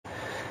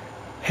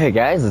Hey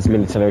guys, it's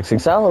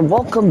MiniTenXXL and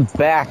welcome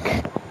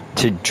back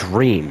to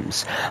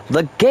Dreams,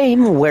 the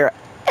game where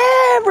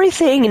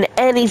everything and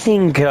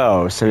anything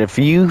goes, and if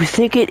you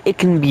think it, it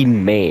can be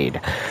made.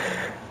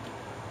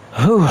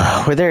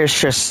 Where there's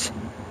just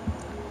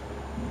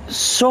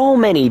so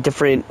many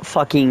different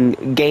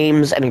fucking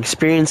games and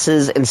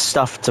experiences and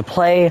stuff to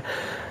play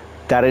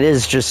that it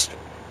is just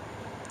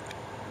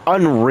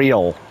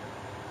unreal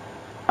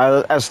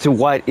as to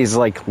what is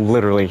like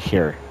literally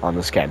here on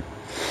this game.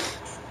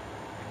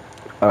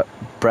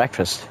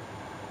 Breakfast.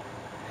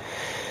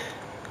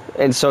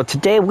 And so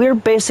today we're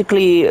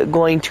basically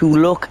going to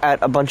look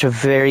at a bunch of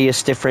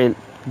various different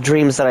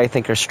dreams that I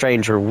think are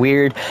strange or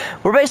weird.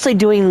 We're basically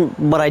doing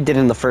what I did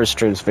in the first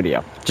dreams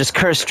video. Just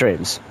cursed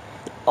dreams.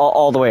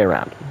 All the way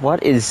around.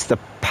 What is the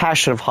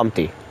passion of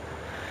Humpty?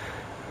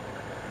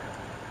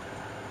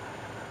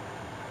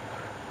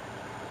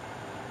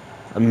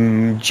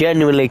 I'm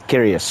genuinely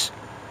curious.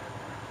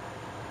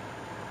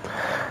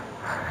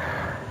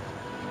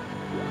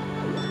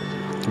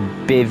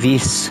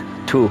 Bevis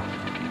 2. Humpty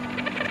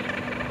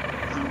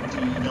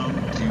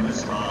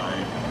was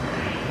high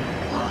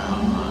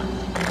on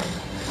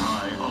life,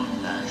 high on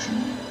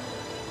passion,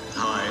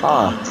 high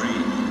on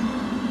dream.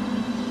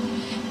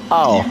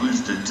 Oh. He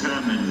was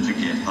determined to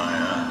get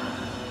higher,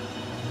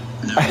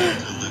 no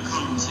matter the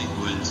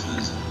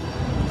consequences.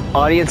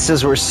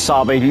 Audiences were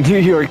sobbing. New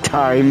York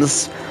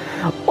Times.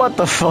 What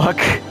the fuck?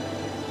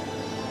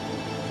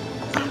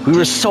 We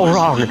were so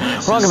wrong.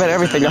 Wrong about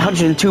everything.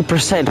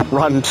 102%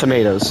 Rotten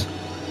Tomatoes.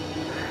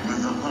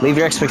 Leave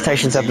your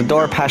expectations at the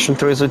door. Passion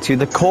throws you to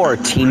the core.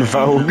 Teen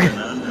Vogue.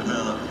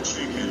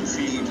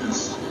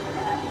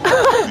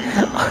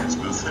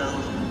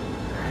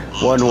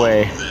 One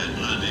way.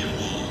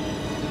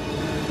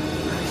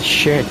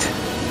 Shit.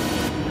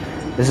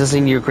 This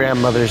isn't your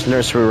grandmother's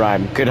nursery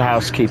rhyme. Good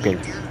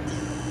housekeeping.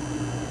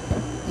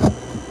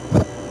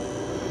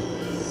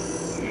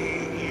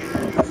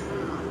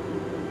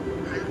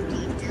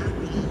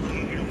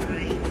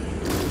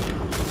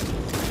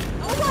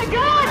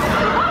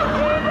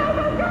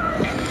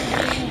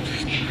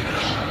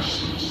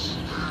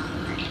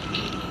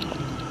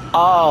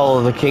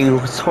 Oh, the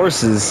king's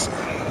horses.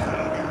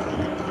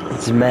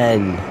 It's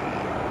men.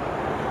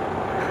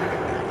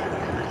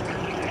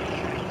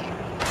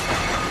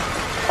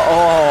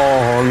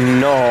 Oh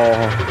no.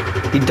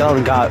 He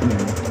done got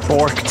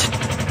borked.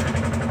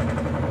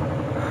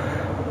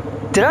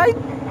 Did I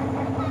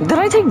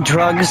take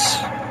drugs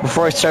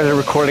before I started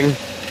recording?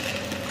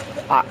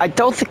 I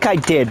don't think I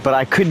did, but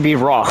I could be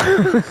wrong.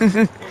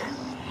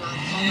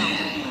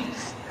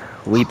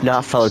 Weep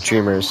not, fellow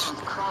dreamers.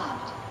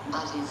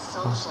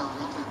 Shall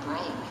never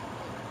break.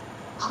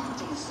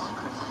 Humpty's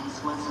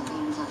sacrifice was a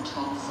means of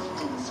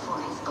transcendence for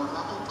his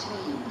beloved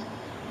dream.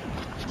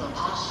 The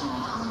passion of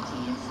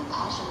Humpty is the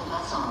passion of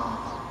us all.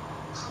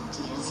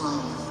 Humpty is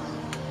life.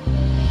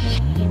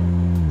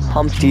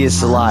 Humpty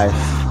is alive.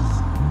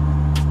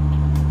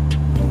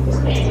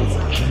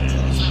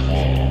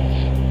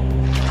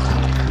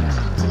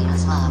 Humpty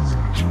is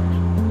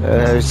love.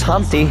 There's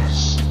Humpty.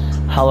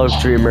 Hello,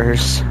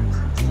 dreamers.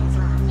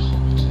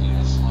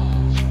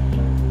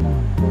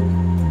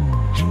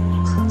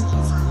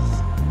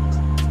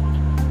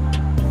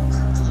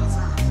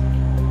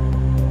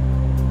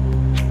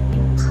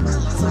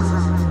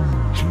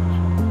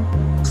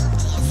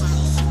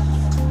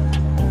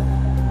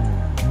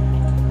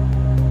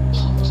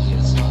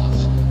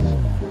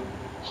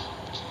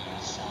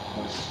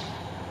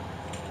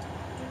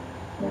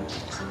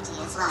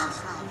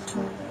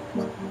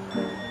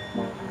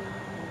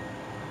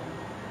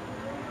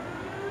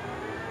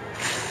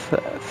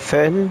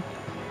 Finn?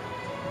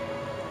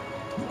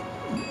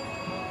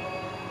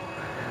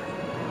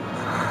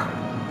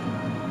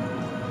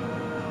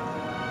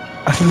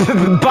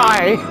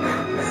 Bye!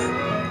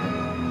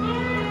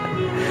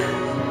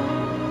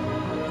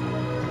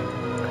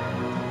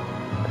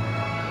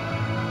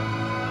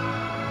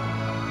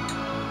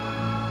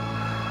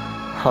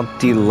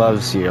 Humpty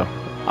loves you.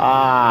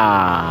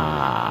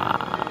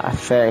 Ah,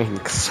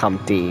 thanks,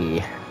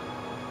 Humpty.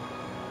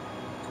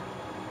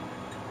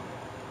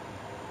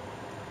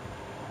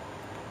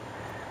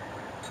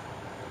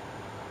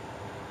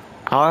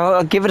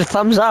 I'll give it a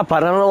thumbs up. I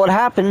don't know what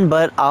happened,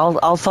 but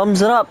I'll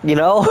thumbs it up, you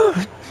know?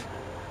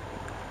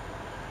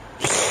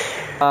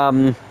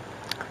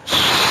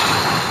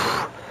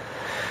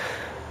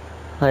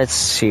 Let's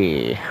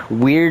see.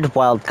 Weird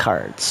wild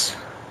cards.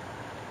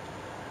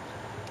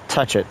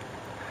 Touch it.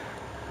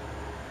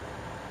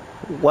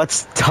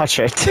 What's touch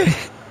it?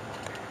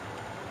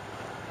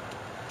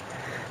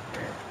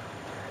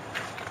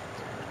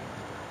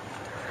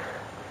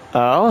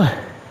 Oh?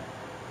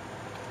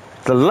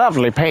 The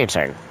lovely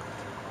painting.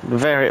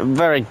 Very,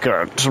 very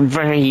good.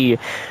 Very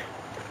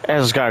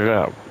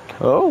escargot.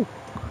 Oh.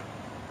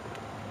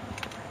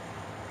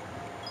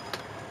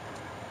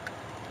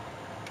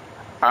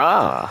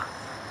 Ah.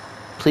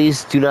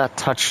 Please do not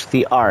touch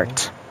the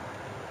art.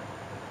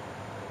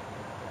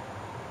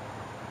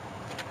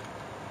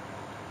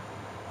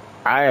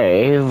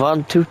 I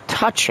want to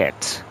touch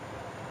it.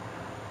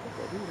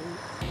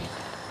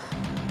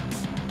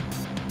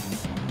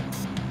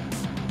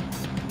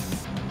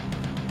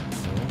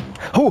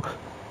 Oh,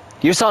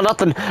 you saw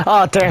nothing.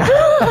 Oh, damn.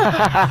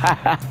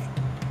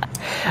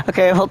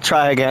 Okay, I'll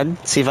try again.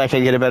 See if I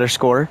can get a better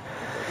score.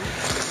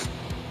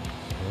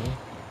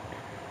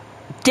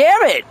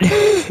 Damn it!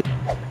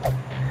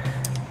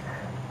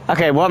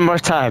 Okay, one more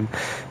time.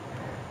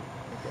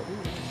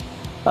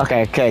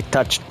 Okay, okay,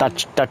 touch,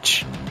 touch,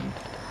 touch.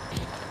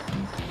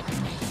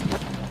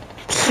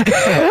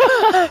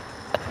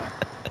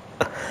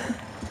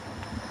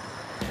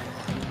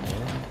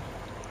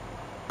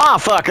 Ah,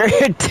 fuck!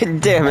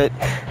 Damn it!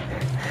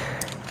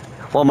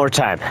 One more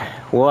time.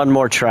 One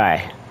more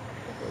try.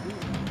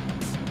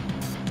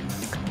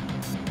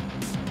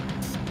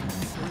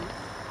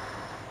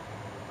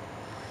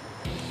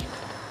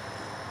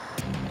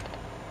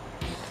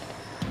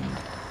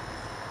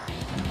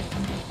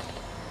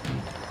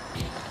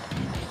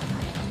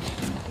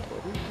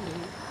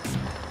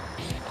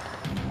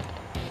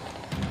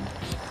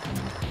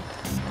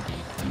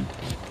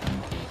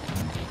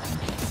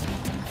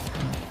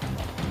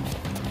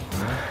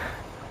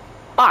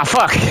 Ah,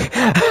 fuck!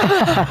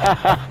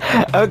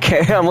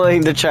 Okay, I'm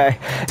willing to try.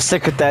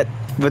 Stick with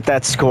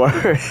that score.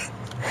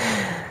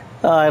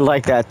 Oh, I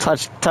like that.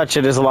 Touch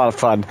it is a lot of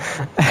fun.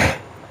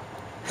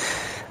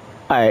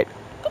 Alright.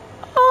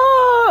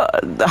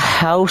 The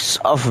House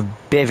of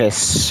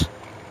Bivis.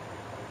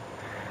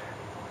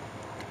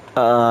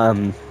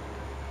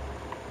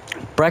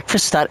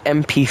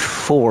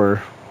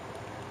 Breakfast.mp4.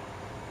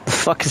 The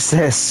fuck is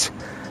this?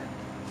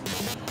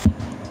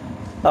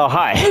 Oh,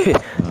 hi.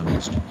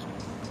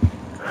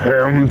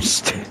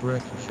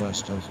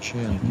 Breakfast of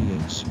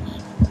champions.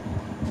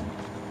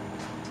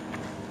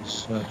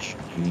 Such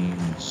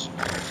beans.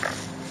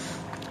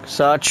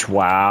 Such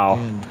wow.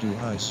 And the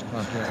ice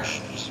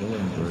potash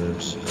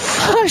cylinders.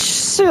 Hush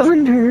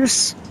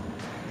cylinders.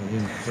 An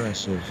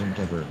impressive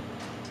endeavor.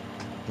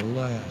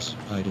 Alas,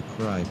 I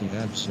decry the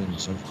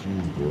absence of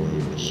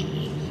keyboards.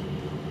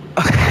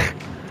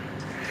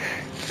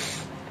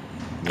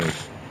 Wait.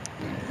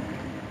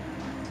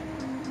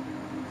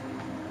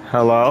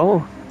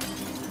 Hello?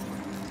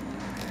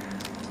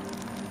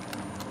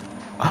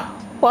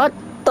 What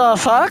the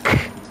fuck?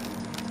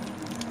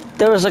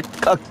 There was a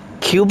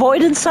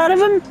cuboid inside of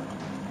him?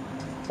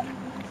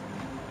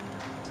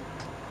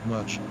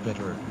 Much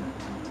better.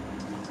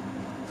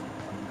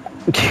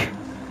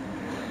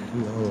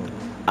 Whoa.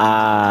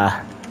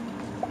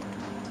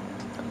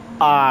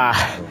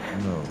 Oh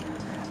no.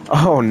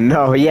 Oh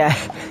no, yeah.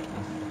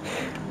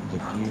 The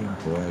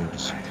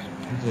cuboids.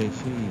 They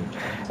feed.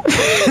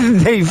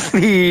 They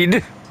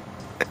feed.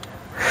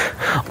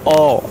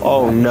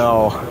 Oh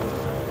no.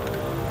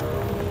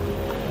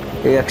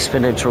 The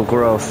exponential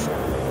growth.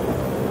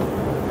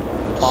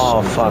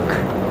 Oh fuck.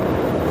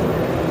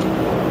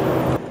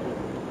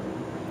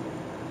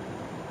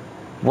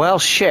 Well,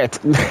 shit.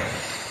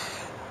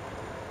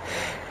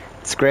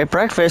 It's great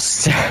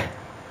breakfast.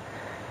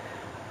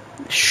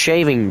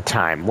 Shaving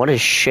time. What is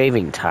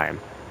shaving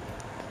time?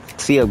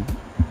 See a...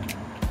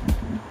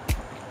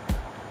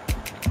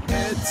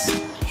 It's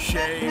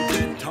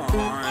shaving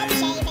time.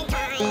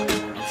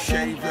 I'm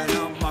shaving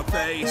up my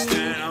face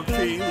and I'm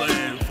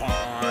feeling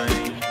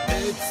fine.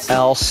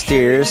 L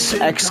steers.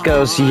 X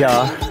goes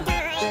yeah.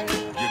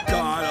 You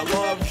gotta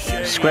love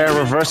shaving. Square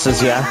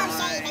reverses yeah.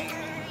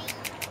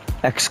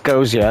 X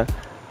goes yeah.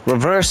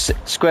 Reverse,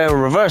 square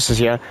reverses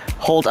yeah.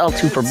 Hold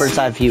L2 for bird's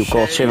eye view.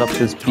 Goal, shave up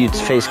this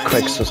dude's face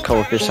quick so his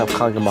coworkers stop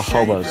calling him a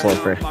hobo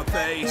sloper.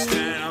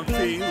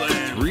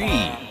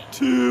 3,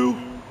 2,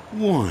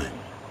 1.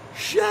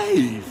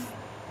 Shave.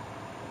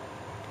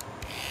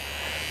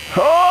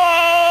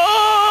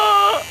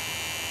 Oh!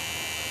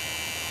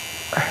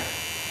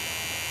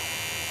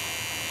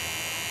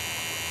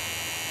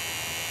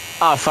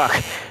 Oh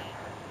fuck.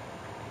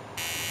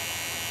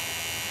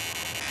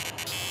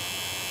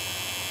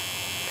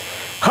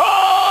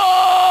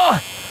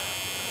 Oh!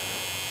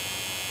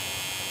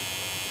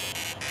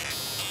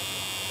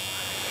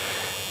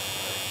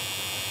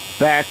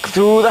 Back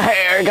through the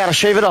hair, gotta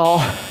shave it all.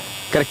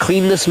 Gotta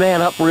clean this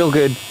man up real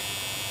good.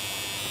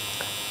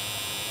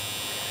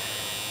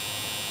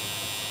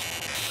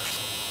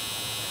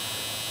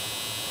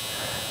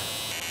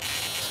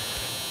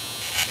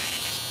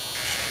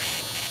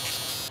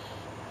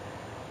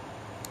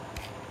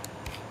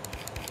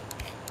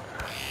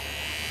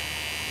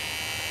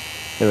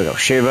 There we go.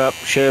 Shave up,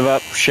 shave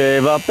up,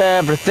 shave up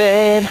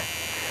everything.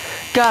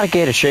 Gotta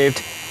get it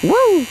shaved.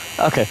 Woo!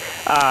 Okay.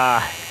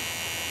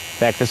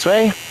 Back this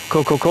way.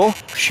 Cool, cool, cool.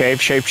 Shave,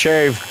 shave,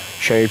 shave.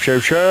 Shave,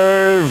 shave,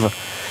 shave.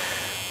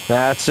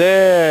 That's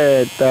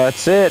it.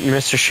 That's it.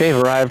 Mr. Shave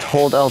arrived.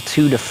 Hold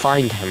L2 to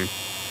find him.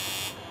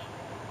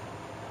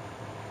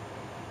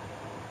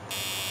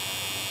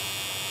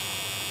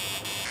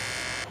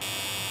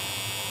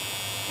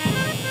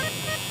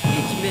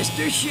 It's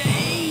Mr.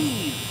 Shave.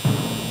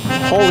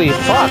 Holy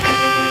fuck.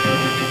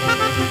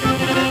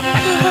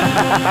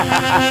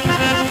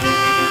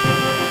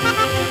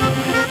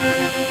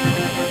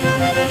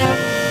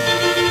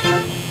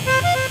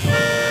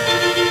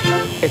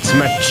 It's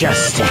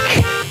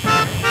majestic.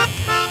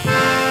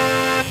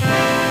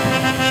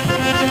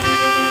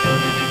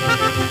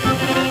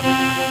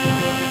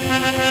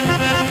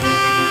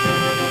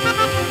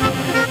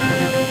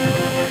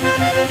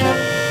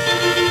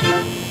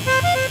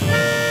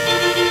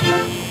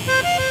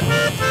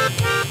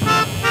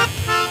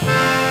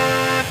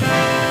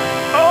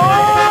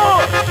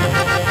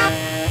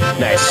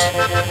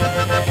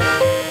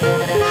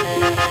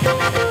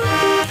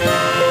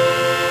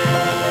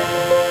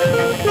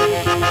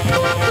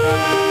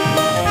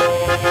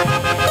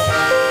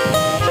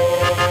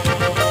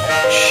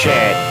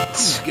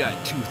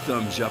 got 2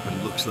 thumbs up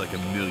and looks like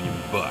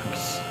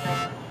 $1,000,000?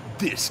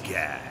 This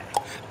guy.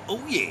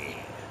 Oh yeah.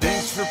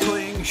 Thanks for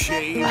playing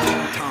Shaving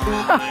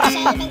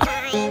Time.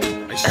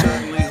 I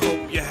certainly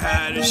hope you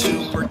had a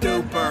super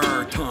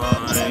duper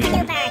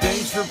time.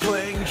 Thanks for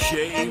playing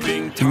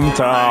Shaving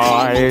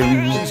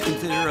Time. Please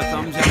consider a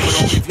thumbs up, but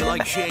only if you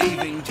like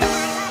shaving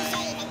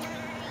time.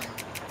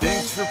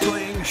 Thanks for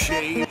playing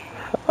Shaving.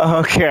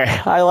 Okay,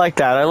 I like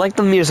that. I like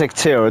the music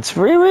too. It's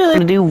really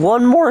gonna do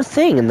one more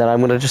thing, and then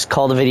I'm gonna just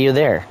call the video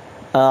there.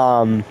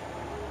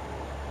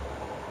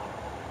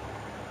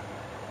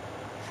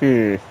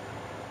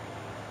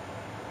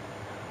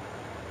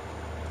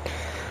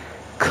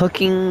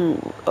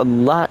 Cooking a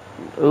lot.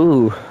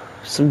 Ooh,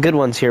 some good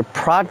ones here.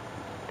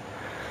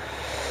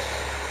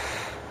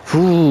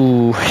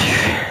 Ooh,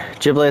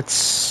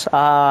 giblets.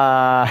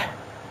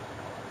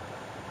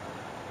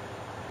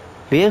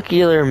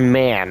 Vehicular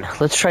man.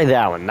 Let's try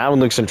that one. That one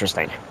looks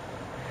interesting.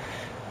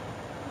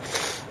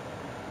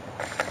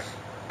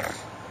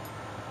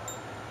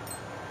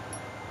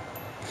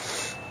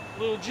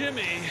 Little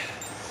Jimmy,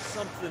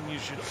 something you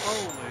should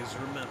always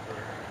remember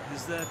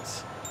is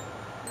that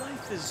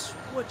life is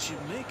what you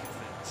make of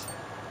it.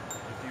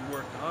 If you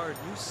work hard,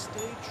 you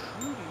stay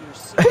true to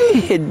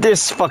yourself.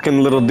 This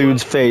fucking little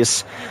dude's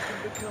face. You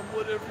can become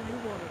whatever you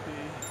want to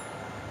be.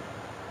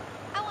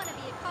 I want to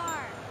be a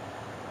car.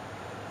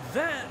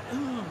 That,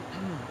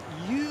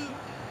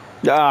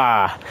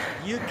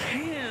 you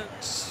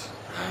can't.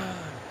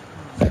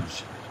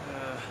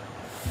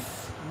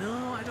 No,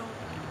 I don't.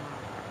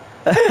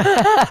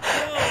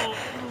 Oh,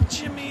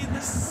 Jimmy,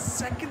 the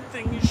second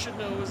thing you should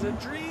know is that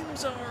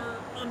dreams are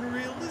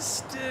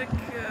unrealistic.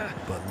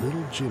 But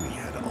little Jimmy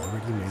had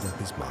already made up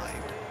his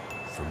mind.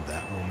 From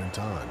that moment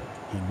on,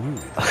 he knew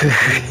that the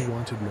thing he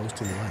wanted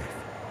most in life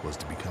was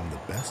to become the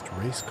best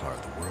race car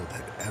the world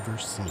had ever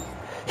seen.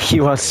 He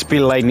wants to be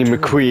Lightning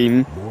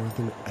McQueen. More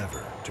than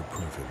ever to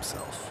prove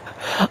himself.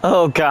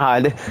 Oh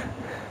God.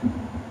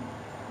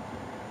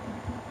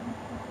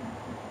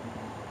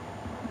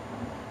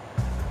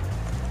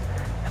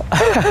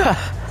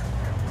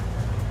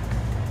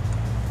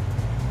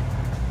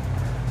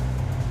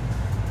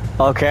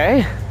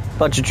 Okay,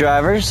 bunch of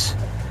drivers.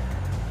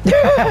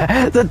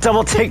 The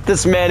double take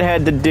this man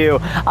had to do.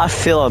 I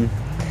feel him.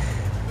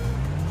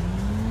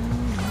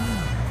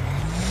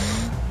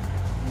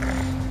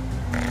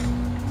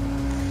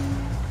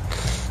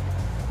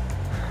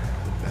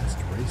 The best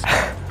race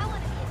car I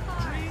want to be a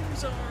car.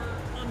 Dreams are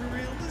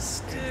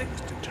unrealistic.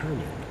 was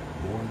determined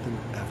more than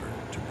ever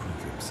to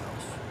prove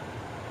himself.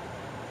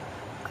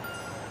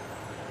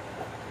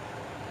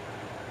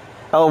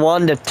 Oh,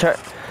 one to turn.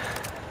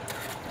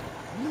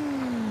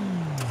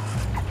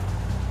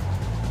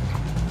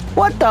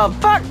 What the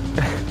fuck?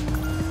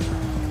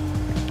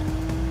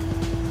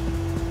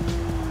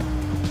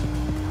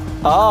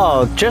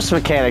 Oh, just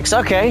mechanics.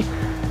 Okay.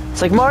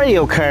 It's like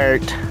Mario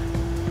Kart.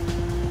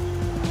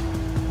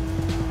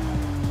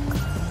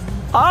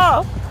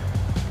 Oh!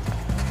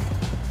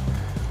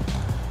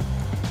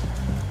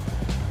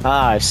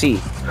 Ah, I see.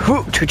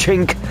 Whoo,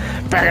 chink.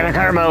 Back in the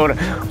car mode.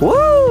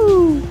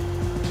 Woo!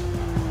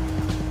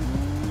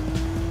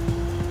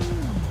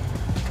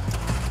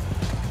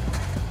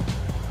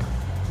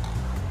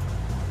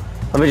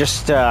 Let me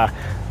just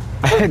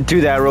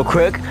do that real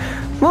quick.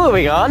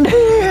 Moving on.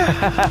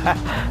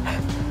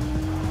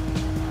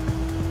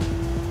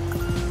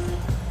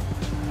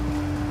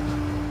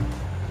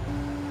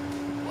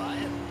 What?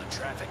 A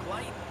traffic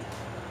light?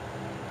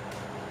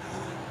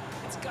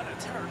 It's gonna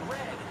turn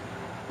red.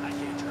 I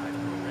can't drive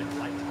through a red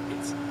light.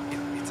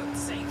 It's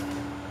unsafe.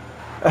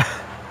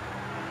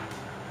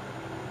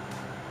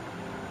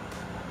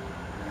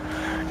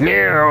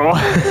 No.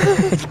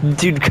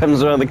 Dude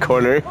comes around the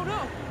corner. Oh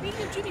no! Me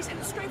and Jimmy's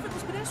headed straight for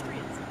those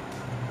pedestrians.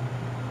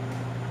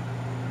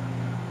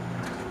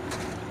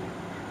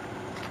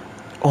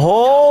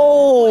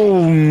 Oh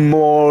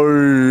my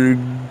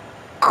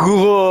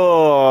God.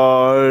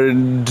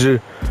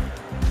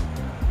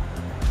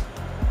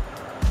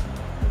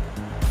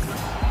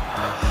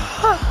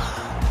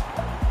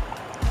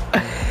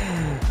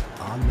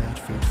 On that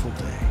fateful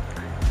day,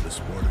 the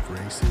sport of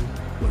racing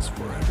was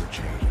forever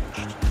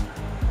changed.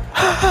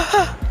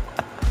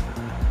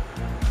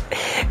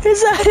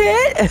 Is that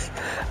it?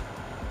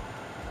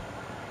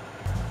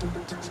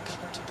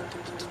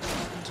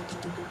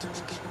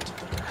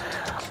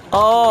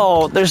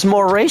 Oh, there's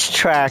more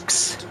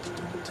racetracks.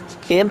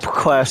 Imp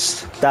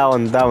Quest. That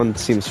one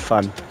seems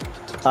fun.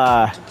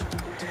 I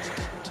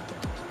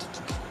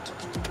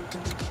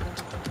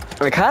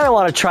kind of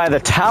want to try the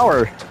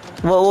tower.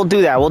 Well, we'll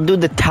do that. We'll do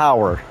the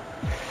tower.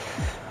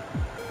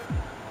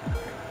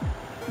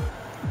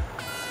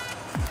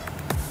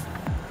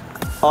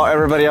 Oh,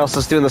 everybody else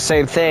is doing the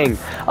same thing.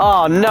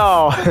 Oh,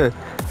 no.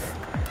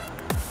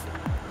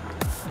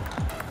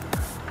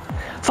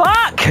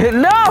 Fuck!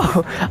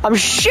 No! I'm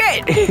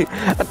shit!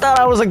 I thought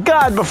I was a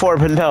god before,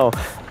 but no.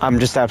 I'm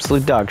just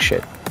absolute dog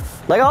shit.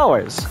 Like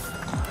always.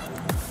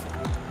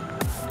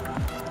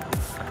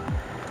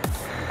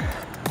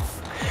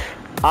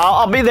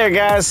 I'll be there,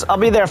 guys. I'll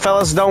be there,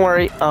 fellas. Don't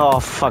worry. Oh,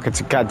 fuck. It's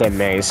a goddamn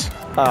maze.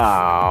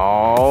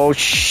 Oh,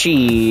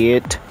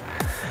 shit.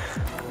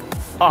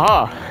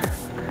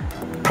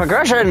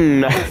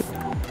 Progression.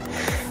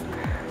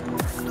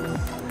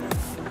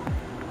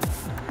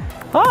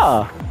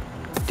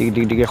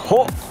 Dig.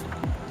 Ho.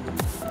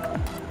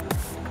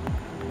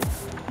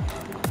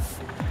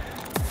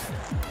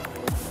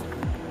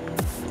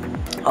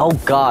 Oh,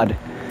 God.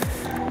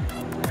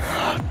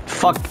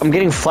 Fuck, I'm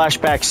getting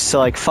flashbacks to,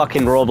 like,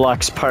 fucking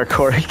Roblox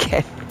parkour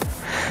again.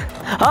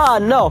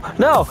 No.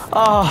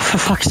 Oh, for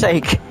fuck's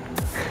sake.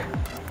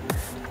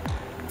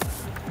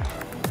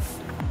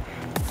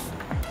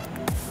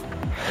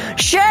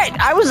 Shit!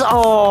 I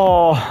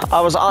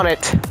was on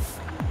it.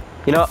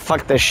 You know what?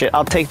 Fuck this shit.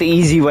 I'll take the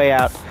easy way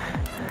out.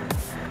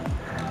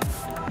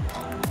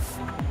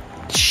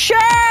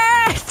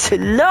 Shit!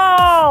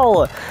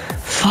 No!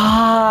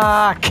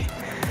 Fuck!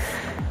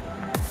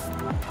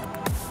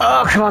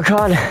 Oh, come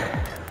on.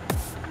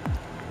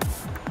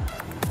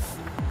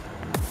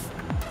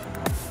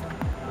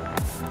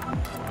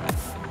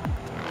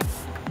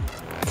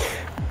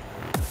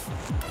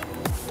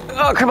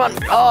 Oh, come on.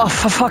 Oh,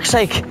 for fuck's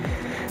sake.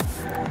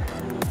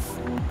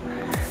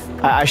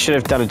 I should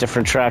have done a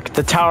different track.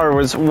 The tower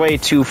was way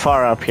too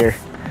far up here.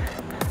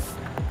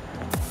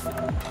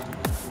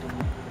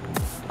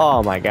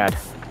 Oh my god.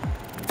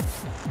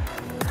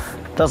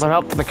 Doesn't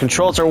help that the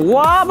controls are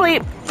wobbly.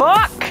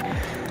 Fuck!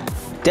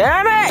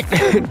 Damn it!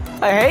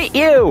 I hate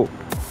you!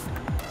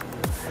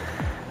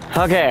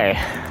 Okay.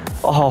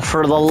 Oh,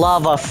 for the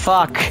love of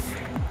fuck.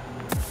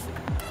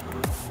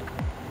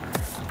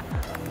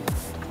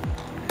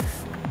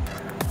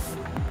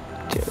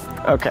 Dude.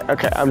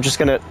 Okay, I'm just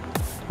gonna...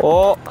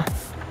 Oh!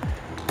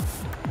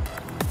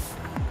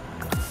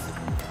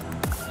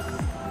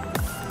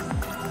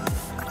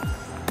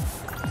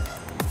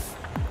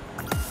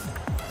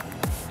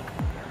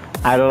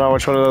 I don't know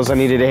which one of those I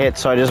needed to hit,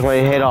 so I just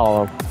went and hit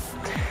all of them.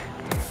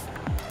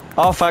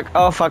 Oh fuck,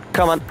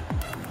 come on.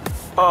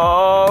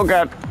 Oh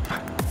god.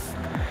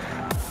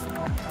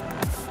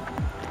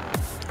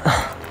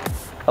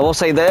 I will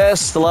say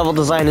this, the level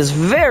design is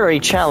very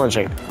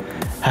challenging.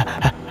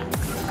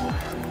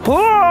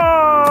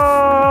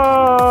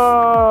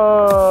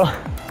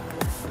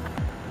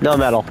 No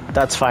medal,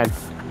 that's fine.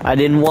 I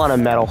didn't want a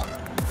medal.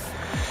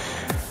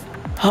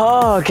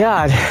 Oh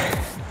god.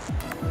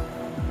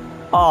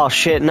 Oh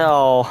shit,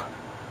 no.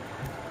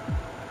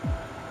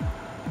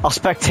 I'll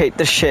spectate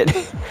this shit.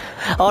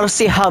 I want to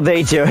see how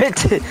they do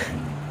it.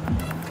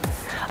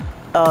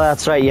 Oh,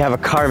 that's right, you have a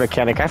car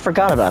mechanic. I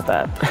forgot about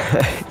that.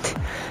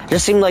 It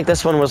just seemed like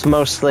this one was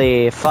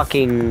mostly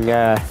fucking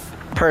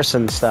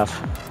person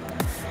stuff.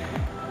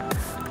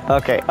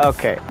 Okay.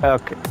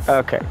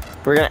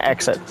 We're gonna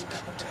exit.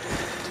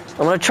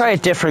 I'm gonna try a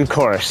different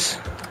course.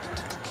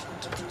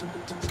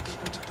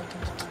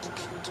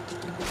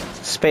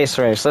 Space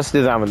race, let's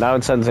do that one. That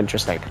one sounds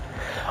interesting.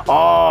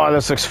 Oh,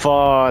 this looks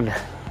fun.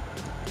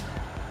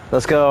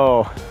 Let's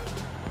go.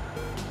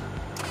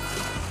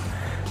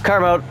 Car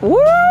mode. Woo!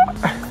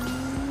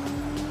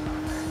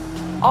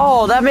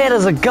 Oh, that man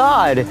is a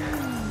god.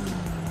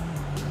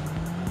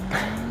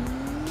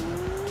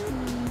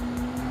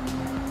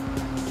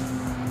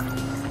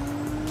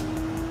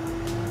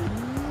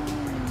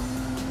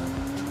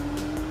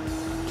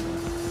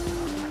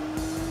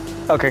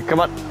 Okay, come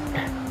on.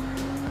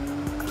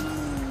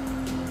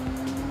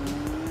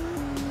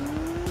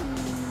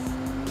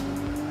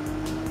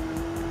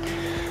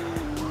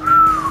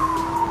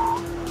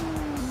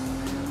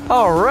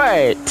 All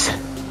right.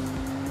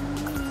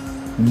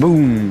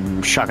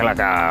 Boom,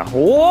 shakalaka.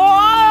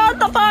 What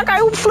the fuck?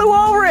 I flew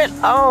over it.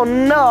 Oh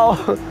no.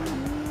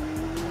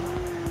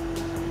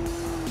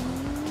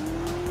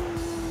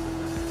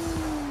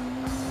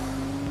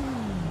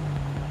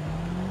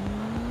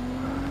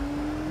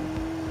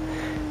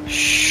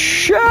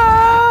 Shut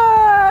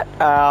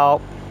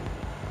out.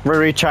 We're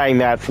retrying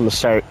that from the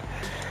start.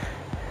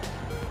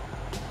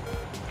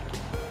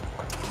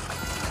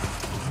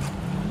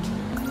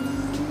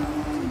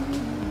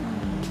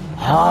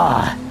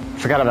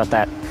 Forgot about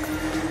that.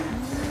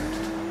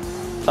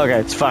 Okay,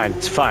 it's fine.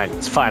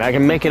 I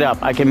can make it up.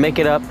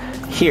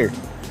 Here.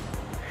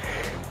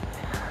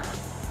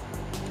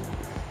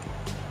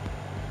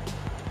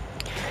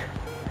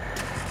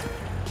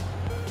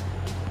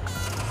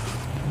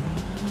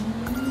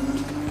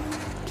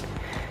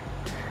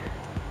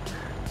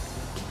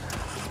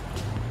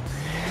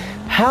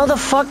 How the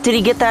fuck did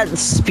he get that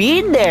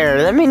speed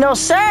there? That made no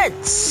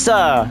sense.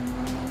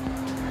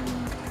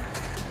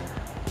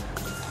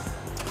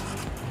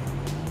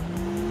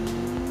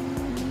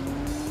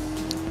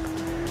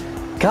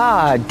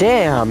 God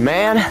damn,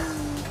 man.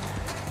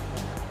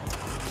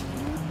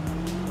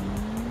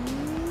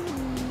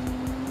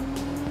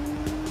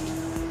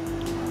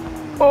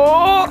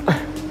 Oh!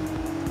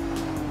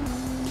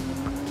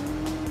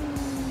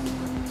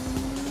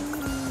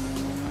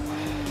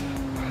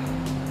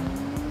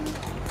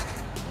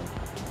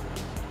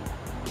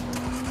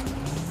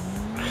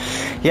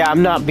 Yeah,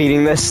 I'm not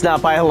beating this,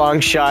 not by a long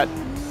shot.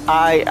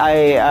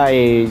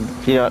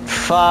 you know,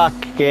 fuck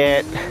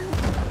it.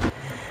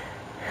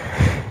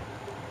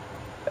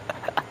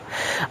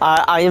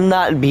 I am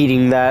not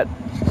beating that.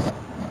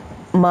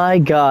 My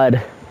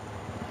God.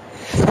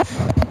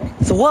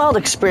 It's a wild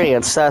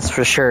experience, that's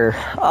for sure.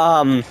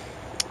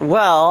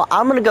 Well,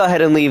 I'm going to go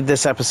ahead and leave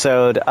this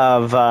episode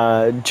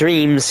of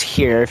Dreams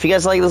here. If you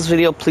guys like this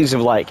video, please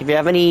leave a like. If you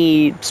have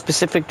any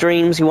specific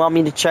dreams you want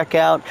me to check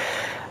out,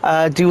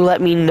 do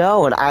let me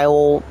know, and I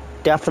will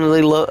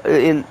definitely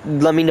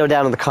let me know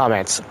down in the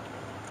comments.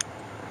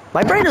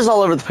 My brain is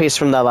all over the place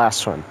from that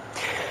last one.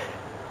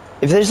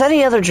 If there's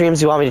any other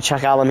dreams you want me to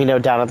check out, let me know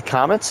down in the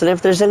comments. And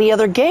if there's any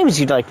other games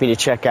you'd like me to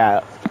check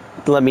out,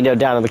 let me know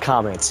down in the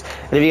comments.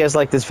 And if you guys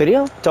like this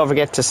video, don't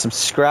forget to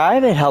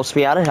subscribe. It helps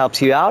me out. It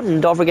helps you out.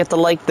 And don't forget to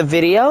like the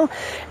video.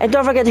 And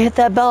don't forget to hit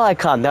that bell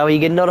icon. That way you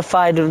get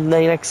notified of the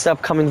next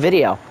upcoming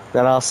video.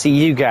 And I'll see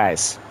you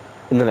guys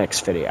in the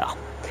next video.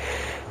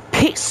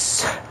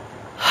 Peace.